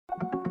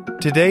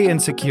Today in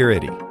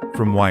Security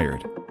from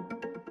Wired.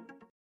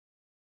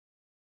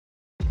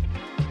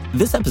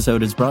 This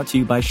episode is brought to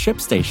you by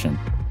ShipStation.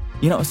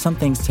 You know, some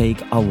things take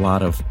a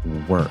lot of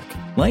work,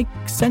 like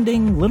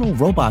sending little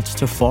robots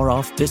to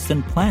far-off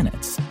distant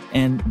planets.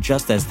 And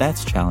just as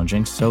that's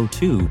challenging, so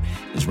too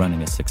is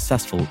running a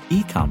successful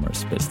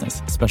e-commerce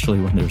business, especially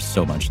when there's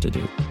so much to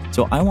do.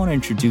 So I want to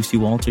introduce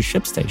you all to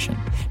ShipStation.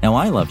 Now,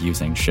 I love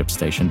using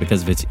ShipStation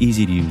because of its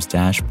easy-to-use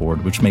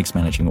dashboard, which makes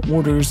managing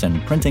orders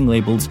and printing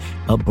labels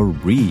a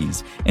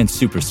breeze and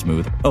super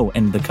smooth. Oh,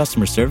 and the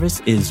customer service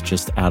is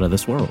just out of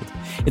this world.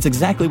 It's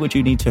exactly what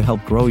you need to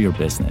help grow your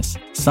business.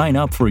 Sign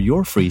up for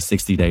your free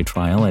 60-day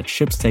trial at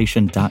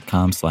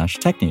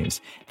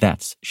shipstation.com/technews.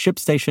 That's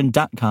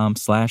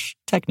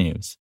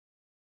shipstation.com/technews.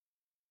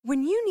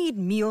 When you need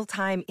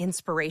mealtime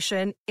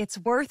inspiration, it's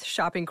worth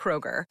shopping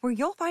Kroger, where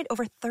you'll find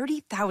over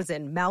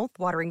 30,000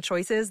 mouth-watering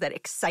choices that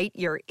excite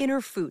your inner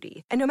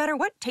foodie. And no matter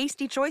what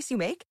tasty choice you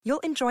make, you'll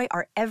enjoy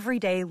our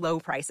everyday low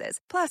prices,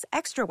 plus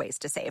extra ways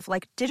to save,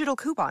 like digital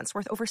coupons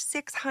worth over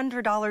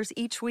 $600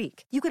 each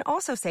week. You can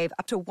also save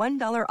up to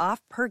 $1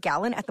 off per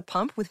gallon at the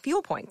pump with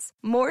fuel points.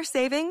 More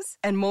savings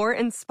and more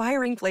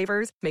inspiring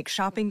flavors make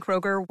shopping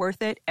Kroger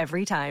worth it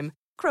every time.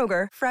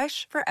 Kroger,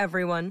 fresh for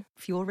everyone.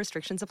 Fuel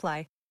restrictions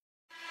apply.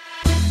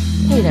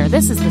 Hey there,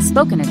 this is the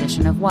spoken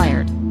edition of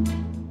Wired.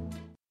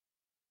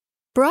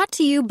 Brought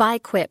to you by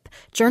Quip.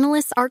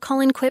 Journalists are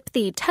calling Quip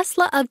the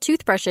Tesla of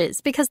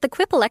toothbrushes because the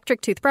Quip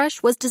electric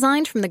toothbrush was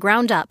designed from the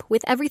ground up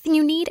with everything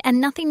you need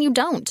and nothing you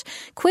don't.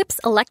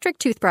 Quip's electric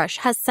toothbrush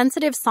has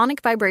sensitive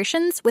sonic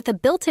vibrations with a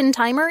built-in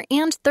timer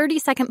and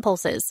 30-second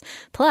pulses.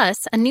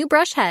 Plus, a new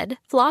brush head,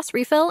 floss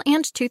refill,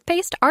 and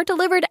toothpaste are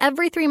delivered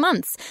every 3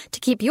 months to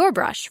keep your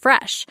brush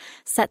fresh.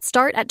 Set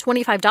start at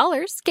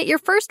 $25. Get your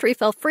first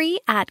refill free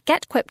at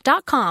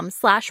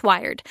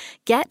getquip.com/wired.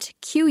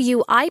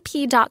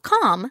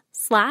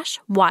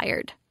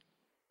 GetQuip.com/wired.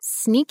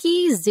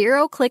 Sneaky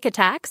zero-click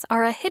attacks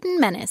are a hidden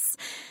menace.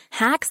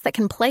 Hacks that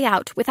can play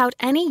out without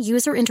any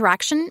user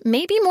interaction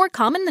may be more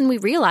common than we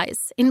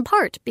realize, in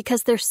part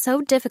because they're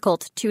so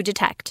difficult to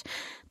detect.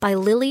 By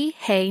Lily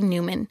Hay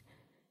Newman.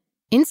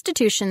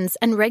 Institutions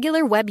and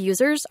regular web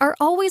users are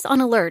always on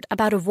alert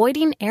about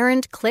avoiding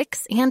errant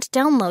clicks and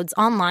downloads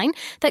online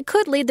that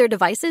could lead their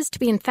devices to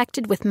be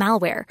infected with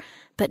malware.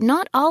 But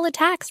not all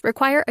attacks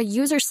require a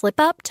user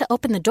slip-up to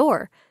open the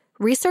door.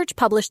 Research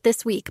published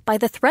this week by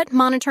the threat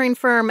monitoring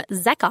firm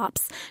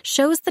ZecOps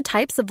shows the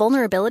types of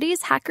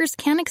vulnerabilities hackers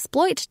can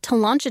exploit to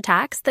launch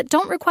attacks that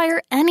don't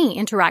require any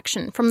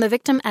interaction from the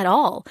victim at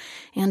all,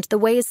 and the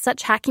ways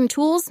such hacking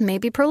tools may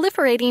be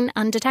proliferating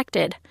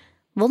undetected.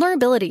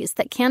 Vulnerabilities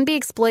that can be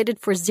exploited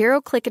for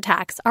zero-click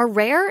attacks are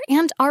rare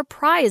and are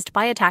prized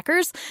by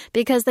attackers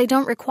because they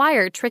don't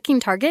require tricking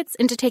targets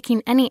into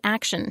taking any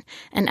action,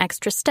 an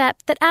extra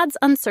step that adds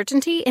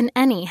uncertainty in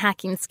any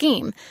hacking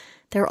scheme.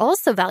 They're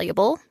also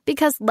valuable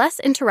because less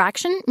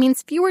interaction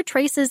means fewer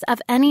traces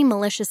of any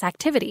malicious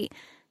activity.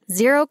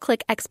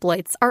 Zero-click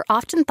exploits are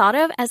often thought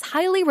of as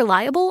highly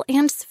reliable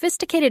and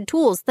sophisticated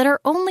tools that are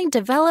only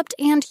developed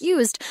and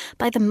used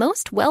by the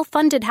most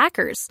well-funded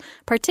hackers,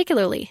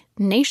 particularly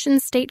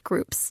nation-state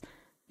groups.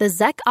 The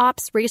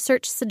ZecOps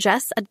research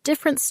suggests a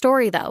different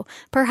story, though.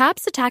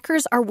 Perhaps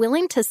attackers are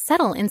willing to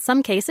settle in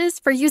some cases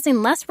for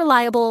using less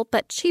reliable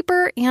but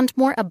cheaper and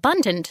more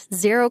abundant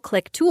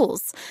zero-click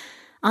tools.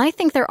 I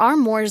think there are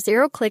more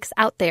zero clicks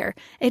out there.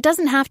 It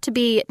doesn't have to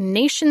be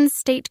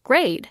nation-state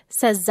grade,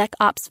 says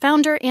ZecOps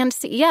founder and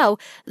CEO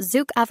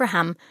Zook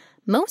Avraham.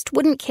 Most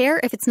wouldn't care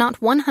if it's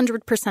not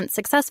 100%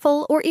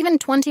 successful or even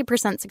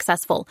 20%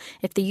 successful.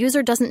 If the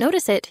user doesn't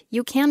notice it,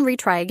 you can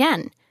retry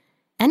again.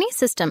 Any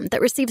system that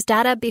receives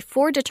data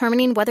before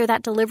determining whether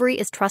that delivery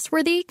is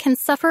trustworthy can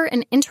suffer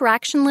an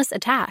interactionless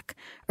attack.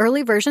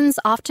 Early versions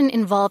often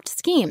involved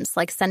schemes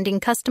like sending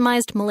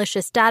customized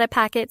malicious data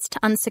packets to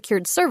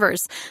unsecured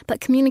servers,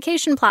 but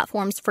communication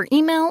platforms for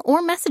email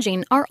or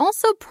messaging are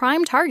also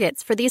prime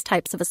targets for these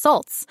types of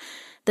assaults.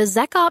 The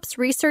ZecOps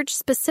research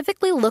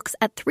specifically looks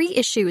at 3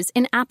 issues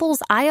in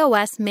Apple's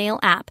iOS Mail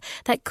app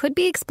that could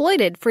be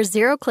exploited for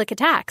zero-click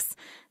attacks.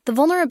 The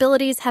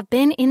vulnerabilities have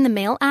been in the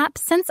Mail app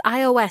since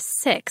iOS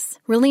 6,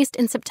 released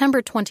in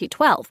September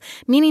 2012,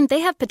 meaning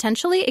they have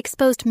potentially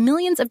exposed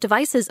millions of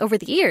devices over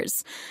the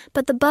years.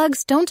 But the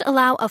bugs don't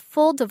allow a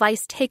full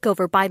device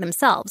takeover by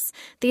themselves.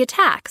 The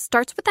attack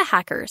starts with the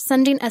hacker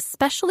sending a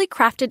specially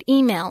crafted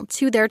email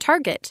to their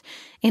target.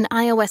 In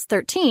iOS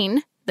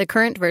 13, the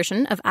current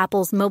version of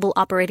Apple's mobile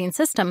operating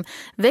system,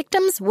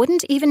 victims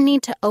wouldn't even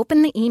need to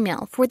open the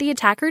email for the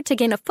attacker to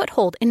gain a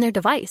foothold in their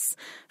device.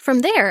 From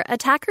there,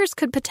 attackers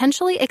could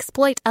potentially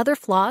exploit other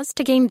flaws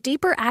to gain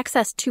deeper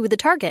access to the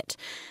target.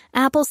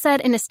 Apple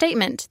said in a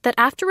statement that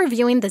after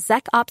reviewing the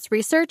ZecOps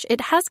research,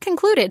 it has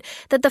concluded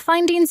that the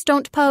findings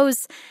don't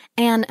pose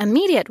an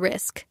immediate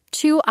risk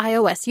to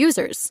iOS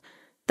users.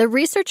 The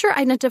researcher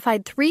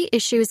identified 3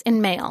 issues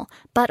in Mail,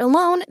 but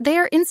alone they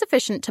are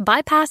insufficient to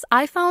bypass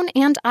iPhone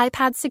and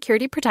iPad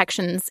security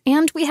protections,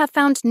 and we have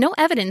found no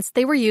evidence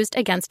they were used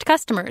against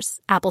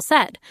customers, Apple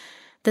said.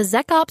 The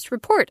ZecOps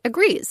report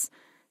agrees.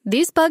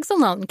 These bugs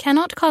alone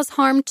cannot cause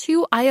harm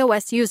to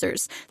iOS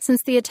users,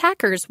 since the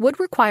attackers would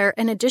require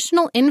an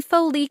additional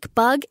info leak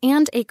bug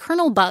and a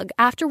kernel bug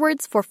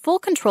afterwards for full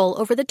control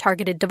over the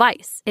targeted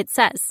device, it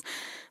says.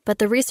 But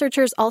the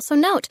researchers also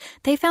note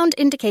they found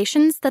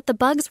indications that the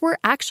bugs were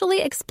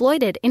actually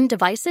exploited in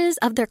devices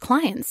of their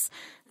clients.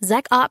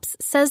 ZecOps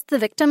says the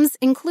victims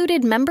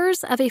included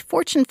members of a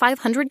Fortune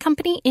 500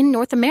 company in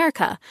North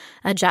America,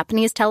 a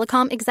Japanese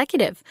telecom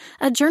executive,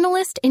 a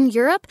journalist in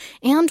Europe,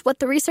 and what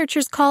the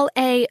researchers call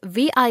a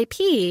VIP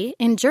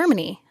in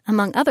Germany,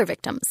 among other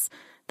victims.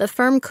 The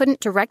firm couldn't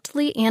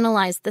directly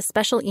analyze the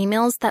special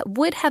emails that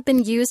would have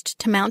been used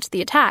to mount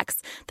the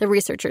attacks, the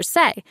researchers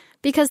say,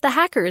 because the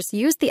hackers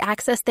used the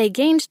access they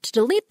gained to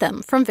delete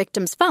them from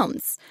victims'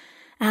 phones.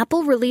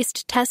 Apple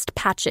released test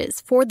patches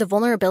for the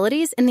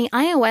vulnerabilities in the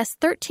iOS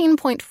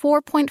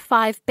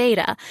 13.4.5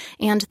 beta,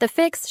 and the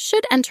fix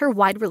should enter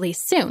wide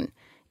release soon.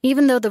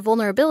 Even though the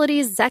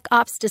vulnerabilities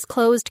ZecOps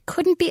disclosed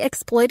couldn't be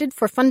exploited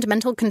for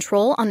fundamental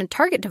control on a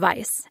target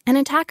device, an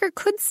attacker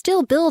could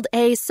still build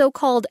a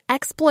so-called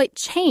exploit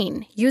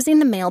chain using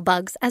the mail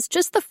bugs as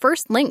just the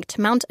first link to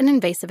mount an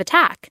invasive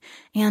attack.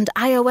 And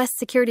iOS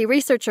security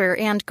researcher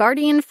and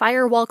Guardian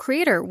firewall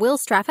creator Will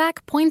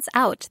Strafak points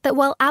out that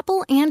while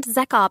Apple and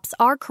ZecOps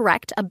are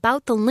correct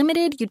about the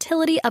limited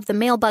utility of the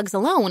mail bugs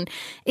alone,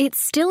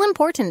 it's still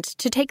important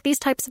to take these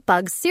types of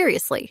bugs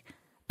seriously.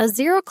 A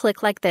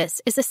zero-click like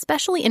this is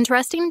especially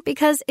interesting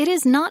because it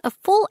is not a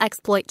full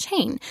exploit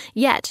chain,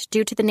 yet,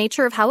 due to the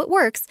nature of how it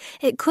works,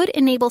 it could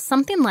enable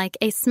something like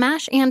a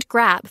smash and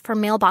grab for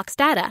mailbox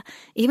data.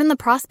 Even the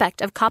prospect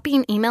of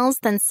copying emails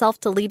then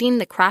self-deleting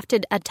the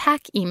crafted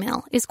attack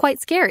email is quite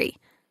scary.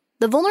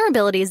 The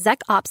vulnerabilities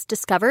ZecOps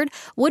discovered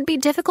would be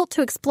difficult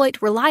to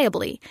exploit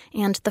reliably,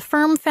 and the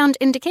firm found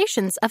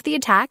indications of the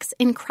attacks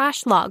in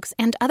crash logs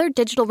and other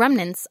digital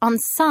remnants on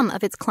some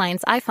of its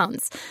clients'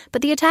 iPhones.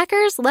 But the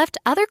attackers left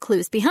other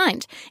clues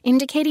behind,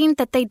 indicating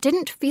that they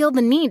didn't feel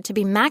the need to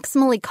be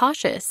maximally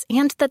cautious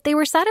and that they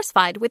were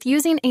satisfied with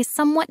using a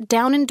somewhat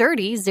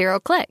down-and-dirty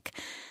zero-click.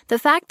 The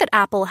fact that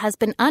Apple has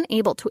been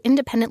unable to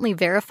independently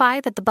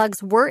verify that the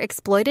bugs were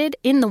exploited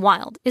in the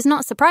wild is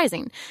not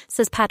surprising,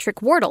 says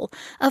Patrick Wardle,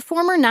 a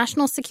former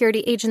National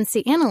Security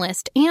Agency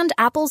analyst and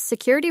Apple's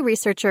security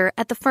researcher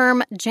at the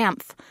firm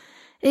Jamf.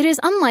 It is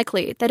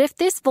unlikely that if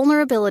this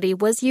vulnerability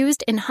was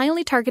used in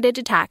highly targeted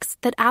attacks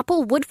that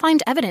Apple would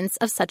find evidence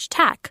of such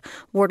attack,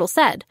 Wardle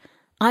said.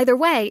 Either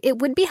way, it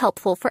would be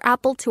helpful for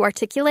Apple to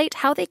articulate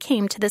how they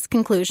came to this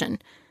conclusion.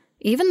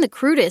 Even the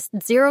crudest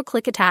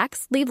zero-click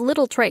attacks leave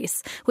little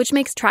trace, which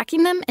makes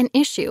tracking them an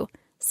issue.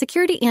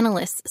 Security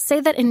analysts say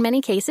that in many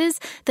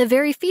cases, the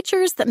very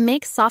features that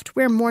make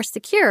software more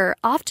secure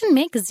often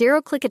make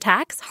zero-click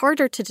attacks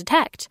harder to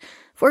detect.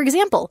 For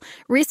example,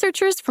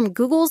 researchers from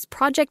Google's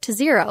Project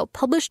Zero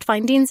published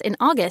findings in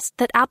August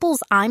that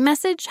Apple's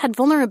iMessage had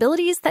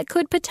vulnerabilities that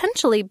could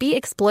potentially be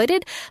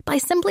exploited by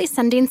simply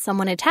sending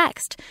someone a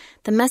text.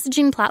 The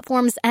messaging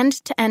platform's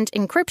end-to-end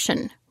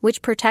encryption,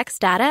 which protects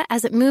data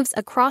as it moves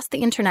across the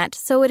internet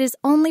so it is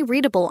only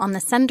readable on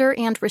the sender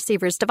and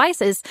receiver's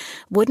devices,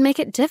 would make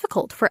it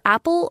difficult for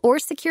Apple or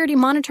security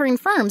monitoring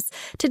firms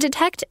to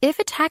detect if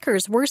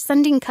attackers were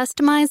sending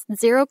customized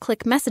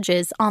zero-click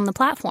messages on the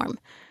platform.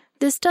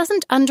 This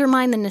doesn't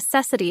undermine the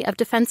necessity of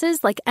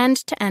defenses like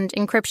end-to-end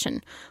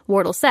encryption,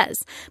 Wardle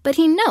says, but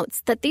he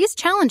notes that these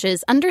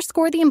challenges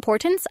underscore the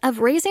importance of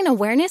raising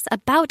awareness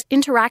about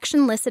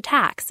interactionless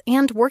attacks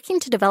and working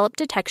to develop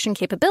detection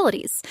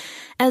capabilities.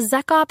 As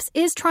ZecOps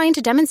is trying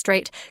to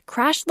demonstrate,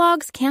 crash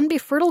logs can be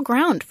fertile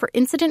ground for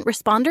incident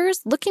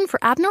responders looking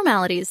for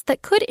abnormalities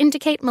that could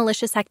indicate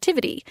malicious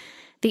activity.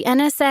 The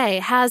NSA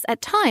has,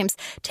 at times,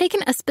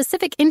 taken a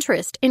specific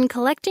interest in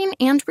collecting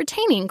and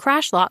retaining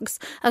crash logs,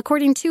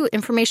 according to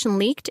information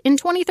leaked in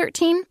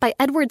 2013 by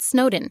Edward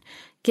Snowden.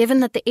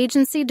 Given that the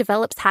agency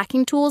develops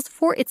hacking tools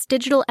for its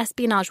digital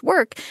espionage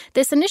work,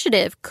 this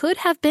initiative could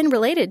have been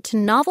related to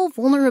novel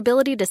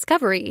vulnerability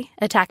discovery,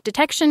 attack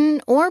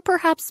detection, or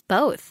perhaps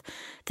both.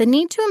 The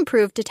need to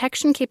improve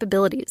detection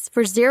capabilities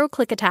for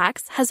zero-click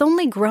attacks has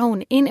only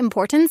grown in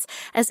importance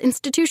as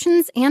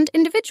institutions and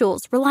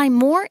individuals rely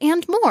more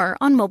and more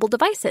on mobile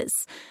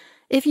devices.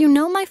 If you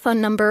know my phone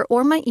number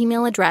or my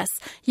email address,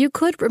 you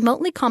could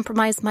remotely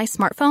compromise my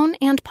smartphone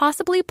and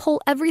possibly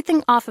pull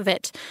everything off of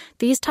it.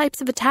 These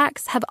types of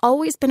attacks have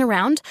always been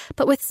around,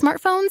 but with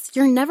smartphones,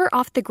 you're never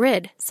off the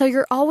grid, so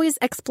you're always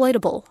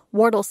exploitable,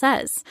 Wardle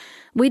says.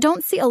 We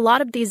don't see a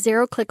lot of these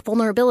zero-click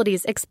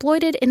vulnerabilities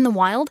exploited in the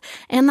wild,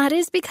 and that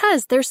is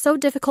because they're so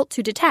difficult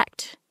to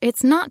detect.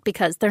 It's not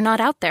because they're not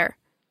out there.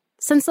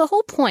 Since the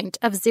whole point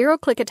of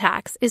zero-click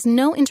attacks is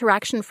no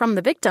interaction from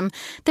the victim,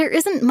 there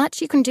isn't much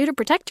you can do to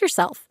protect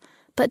yourself.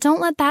 But don't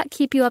let that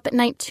keep you up at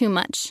night too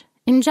much.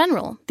 In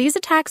general, these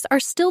attacks are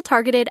still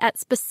targeted at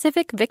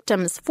specific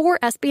victims for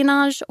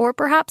espionage or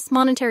perhaps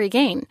monetary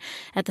gain.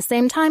 At the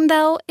same time,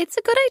 though, it's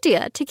a good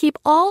idea to keep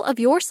all of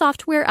your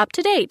software up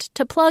to date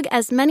to plug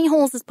as many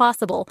holes as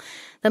possible.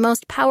 The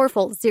most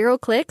powerful zero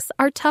clicks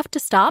are tough to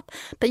stop,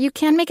 but you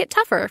can make it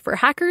tougher for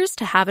hackers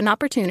to have an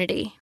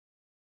opportunity.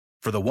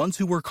 For the ones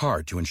who work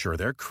hard to ensure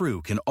their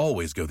crew can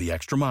always go the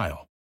extra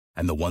mile,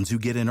 and the ones who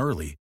get in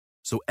early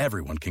so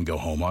everyone can go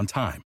home on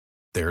time,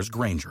 there's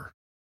Grainger,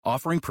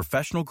 offering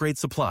professional-grade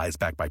supplies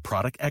backed by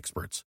product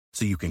experts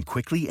so you can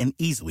quickly and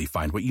easily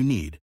find what you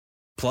need.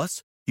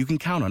 Plus, you can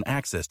count on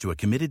access to a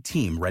committed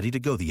team ready to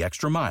go the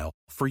extra mile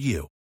for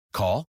you.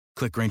 Call,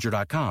 click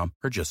Grainger.com,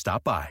 or just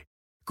stop by.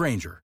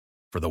 Grainger,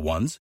 for the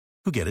ones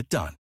who get it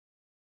done.